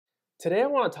Today I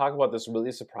want to talk about this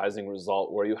really surprising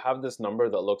result where you have this number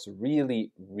that looks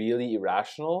really, really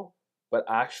irrational, but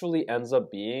actually ends up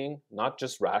being not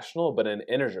just rational, but an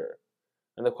integer.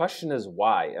 And the question is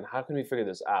why, and how can we figure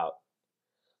this out?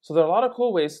 So there are a lot of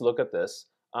cool ways to look at this,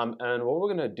 and what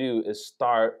we're going to do is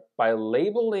start by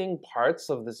labeling parts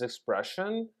of this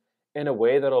expression in a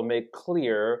way that'll make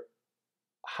clear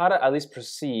how to at least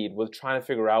proceed with trying to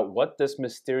figure out what this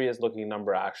mysterious looking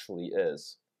number actually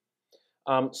is.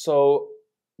 So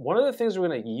one of the things we're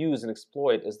going to use and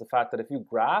exploit is the fact that if you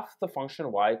graph the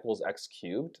function y equals x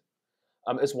cubed,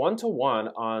 it's one-to-one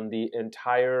on the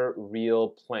entire real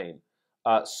plane.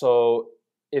 So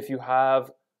if you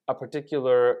have a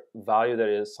particular value that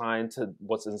is assigned to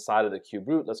what's inside of the cube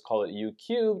root, let's call it u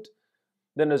cubed,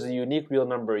 then there's a unique real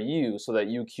number u, so that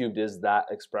u cubed is that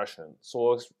expression. So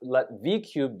we'll let v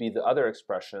cubed be the other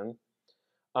expression,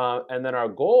 and then our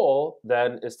goal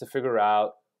then is to figure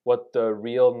out what the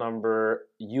real number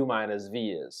u minus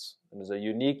v is. And there's a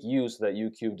unique u, so that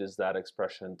u cubed is that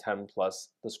expression 10 plus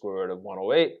the square root of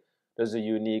 108. There's a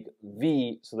unique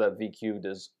v, so that v cubed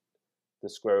is the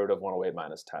square root of 108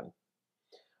 minus 10.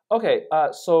 Okay,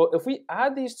 so if we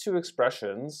add these two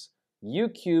expressions, u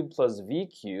cubed plus v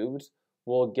cubed,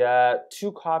 we'll get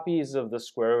 2 copies of the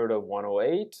square root of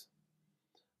 108.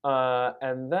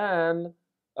 And then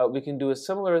we can do a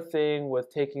similar thing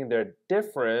with taking their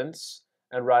difference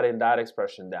and writing that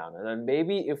expression down. And then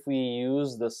maybe if we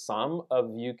use the sum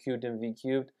of u cubed and v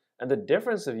cubed and the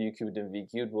difference of u cubed and v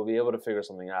cubed, we'll be able to figure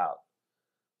something out.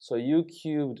 So u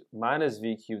cubed minus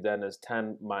v cubed then is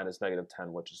 10 minus negative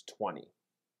 10, which is 20.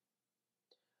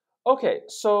 Okay,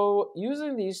 so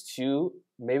using these two,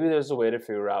 maybe there's a way to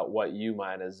figure out what u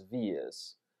minus v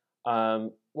is.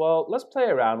 Well, let's play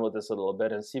around with this a little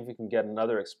bit and see if we can get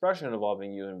another expression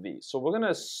involving u and v. So we're going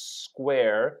to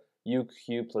square u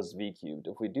cubed plus v cubed.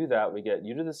 If we do that, we get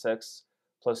u to the 6th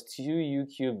plus 2u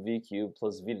cubed v cubed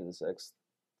plus v to the 6th.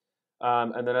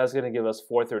 And then that's going to give us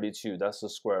 432. That's the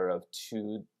square root of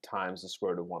 2 times the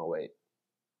square root of 108.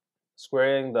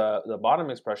 Squaring the bottom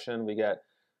expression, we get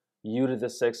u to the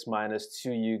 6th minus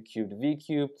 2u cubed v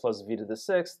cubed plus v to the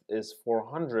 6th is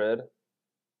 400.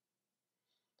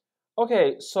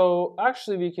 Okay, so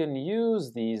actually we can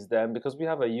use these then, because we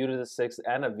have a u to the 6th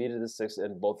and a v to the 6th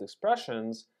in both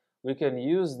expressions. We can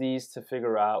use these to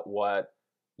figure out what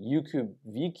u cubed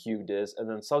v cubed is, and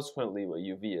then subsequently what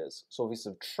uv is. So if we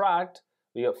subtract,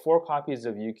 we get 4 copies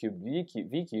of u cubed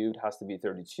v cubed has to be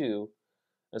 32.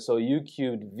 And so u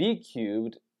cubed v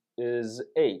cubed is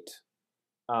 8.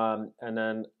 And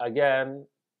then again,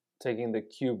 taking the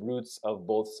cube roots of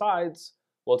both sides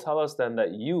will tell us then that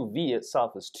uv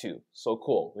itself is 2. So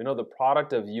cool. We know the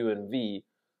product of u and v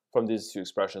from these two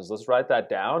expressions. Let's write that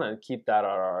down and keep that at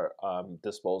our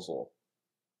disposal.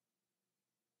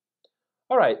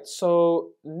 All right, so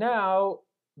now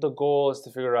the goal is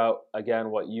to figure out, again,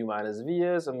 what u minus v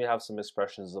is, and we have some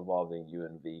expressions involving u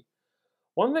and v.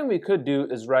 One thing we could do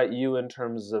is write u in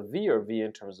terms of v or v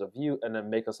in terms of u, and then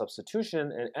make a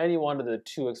substitution in any one of the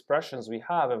two expressions we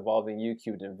have involving u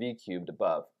cubed and v cubed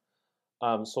above.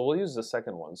 So we'll use the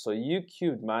second one. So u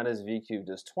cubed minus v cubed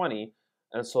is 20,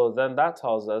 and so then that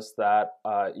tells us that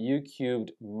u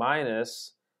cubed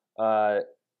minus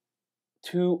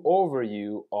 2 over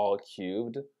u all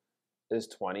cubed is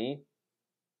 20.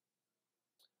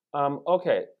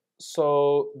 Okay,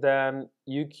 so then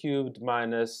u cubed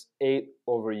minus 8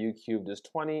 over u cubed is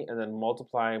 20, and then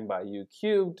multiplying by u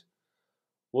cubed,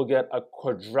 we'll get a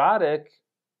quadratic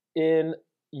in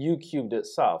u cubed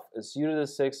itself. It's u to the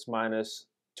 6th minus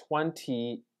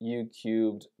 20 u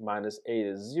cubed minus 8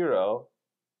 is 0.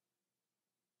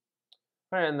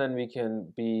 All right, and then we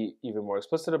can be even more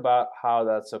explicit about how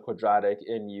that's a quadratic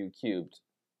in u cubed.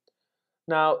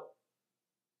 Now,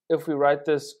 if we write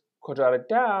this quadratic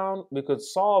down, we could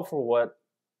solve for what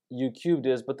u cubed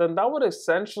is, but then that would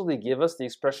essentially give us the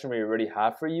expression we already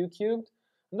have for u cubed.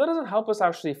 And that doesn't help us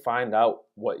actually find out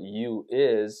what u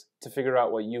is to figure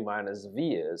out what u minus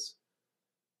v is,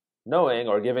 knowing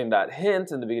or giving that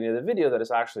hint in the beginning of the video that it's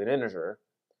actually an integer.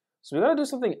 So we gotta do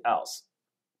something else.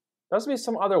 There has to be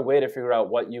some other way to figure out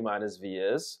what u minus v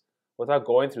is without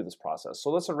going through this process. So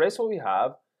let's erase what we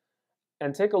have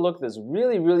and take a look at this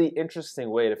really, really interesting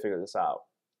way to figure this out.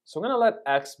 So I'm going to let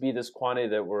x be this quantity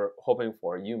that we're hoping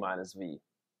for, u minus v.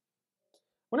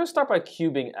 I'm going to start by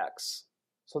cubing x.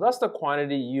 So that's the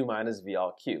quantity u minus v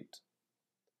all cubed.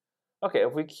 Okay,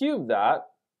 if we cube that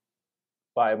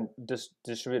by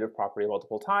distributive property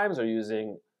multiple times or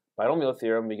using binomial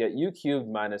theorem, we get u cubed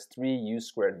minus 3u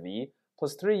squared v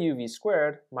plus 3uv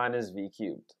squared minus v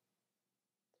cubed.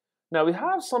 Now we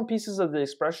have some pieces of the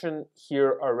expression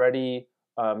here already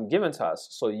given to us.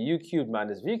 So u cubed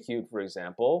minus v cubed, for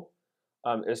example,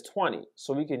 is 20.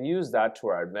 So we can use that to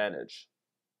our advantage.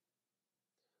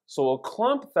 So we'll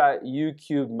clump that u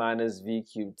cubed minus v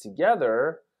cubed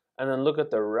together and then look at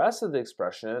the rest of the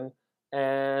expression,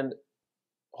 and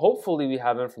hopefully we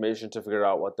have information to figure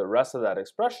out what the rest of that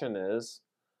expression is,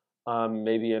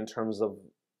 maybe in terms of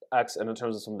x and in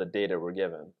terms of some of the data we're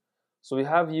given. So we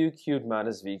have u cubed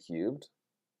minus v cubed,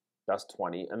 that's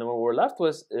 20, and then what we're left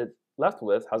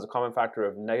with has a common factor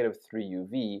of negative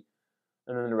 3uv,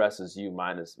 and then the rest is u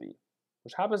minus v,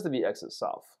 which happens to be x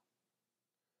itself.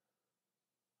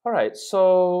 All right,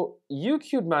 so u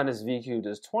cubed minus v cubed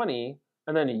is 20,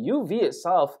 and then uv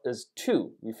itself is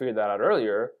 2. We figured that out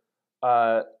earlier.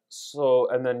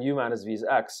 And then u minus v is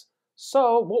x.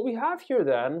 So what we have here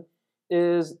then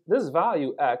is this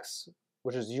value x,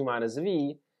 which is u minus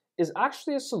v, is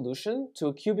actually a solution to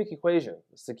a cubic equation.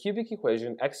 It's the cubic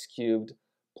equation x cubed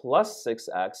plus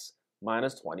 6x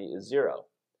minus 20 is 0.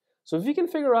 So if you can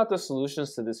figure out the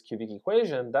solutions to this cubic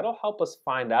equation, that'll help us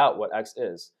find out what x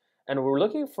is. And we're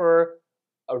looking for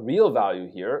a real value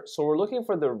here, so we're looking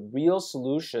for the real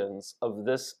solutions of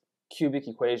this cubic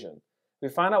equation. If we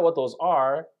find out what those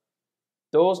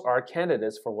are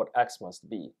candidates for what x must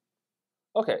be.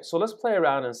 Okay, so let's play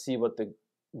around and see what the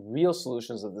real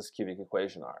solutions of this cubic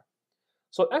equation are.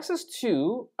 So x is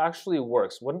 2 actually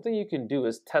works. One thing you can do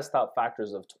is test out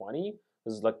factors of 20.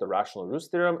 This is like the rational roots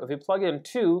theorem. If we plug in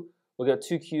 2, we'll get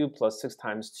 2 cubed plus 6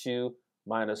 times 2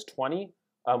 minus 20,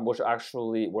 which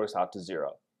actually works out to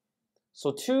 0.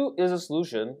 So 2 is a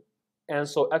solution, and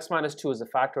so x minus 2 is a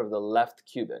factor of the left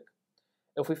cubic.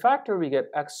 If we factor, we get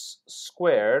x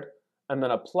squared, and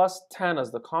then a plus 10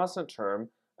 as the constant term,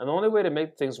 and the only way to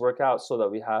make things work out so that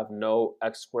we have no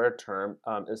x squared term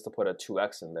is to put a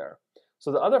 2x in there.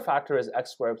 So the other factor is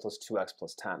x squared plus 2x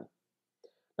plus 10.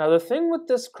 Now the thing with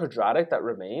this quadratic that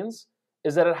remains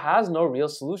is that it has no real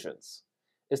solutions.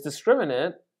 Its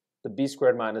discriminant, the b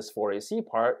squared minus 4ac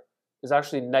part, is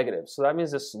actually negative. So that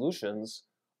means the solutions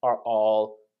are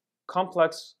all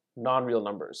complex, non-real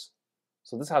numbers.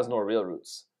 So this has no real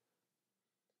roots.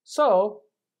 So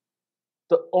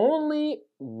the only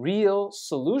real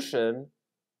solution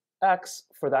x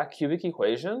for that cubic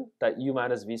equation that u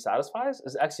minus v satisfies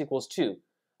is x equals 2.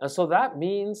 And so that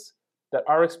means that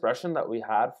our expression that we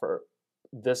had for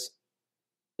this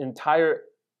entire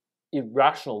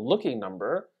irrational looking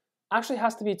number actually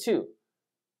has to be 2.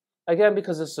 Again,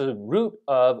 because it's a root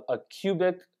of a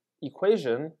cubic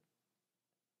equation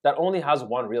that only has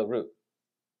one real root,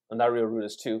 and that real root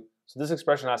is 2. So this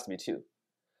expression has to be 2.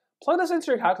 Plug this into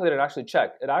your calculator and actually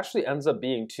check. It actually ends up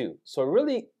being 2. So a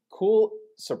really cool,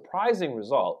 surprising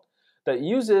result that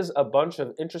uses a bunch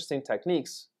of interesting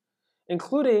techniques,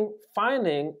 including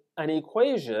finding an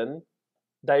equation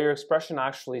that your expression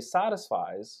actually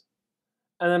satisfies,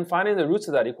 and then finding the roots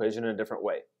of that equation in a different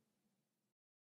way.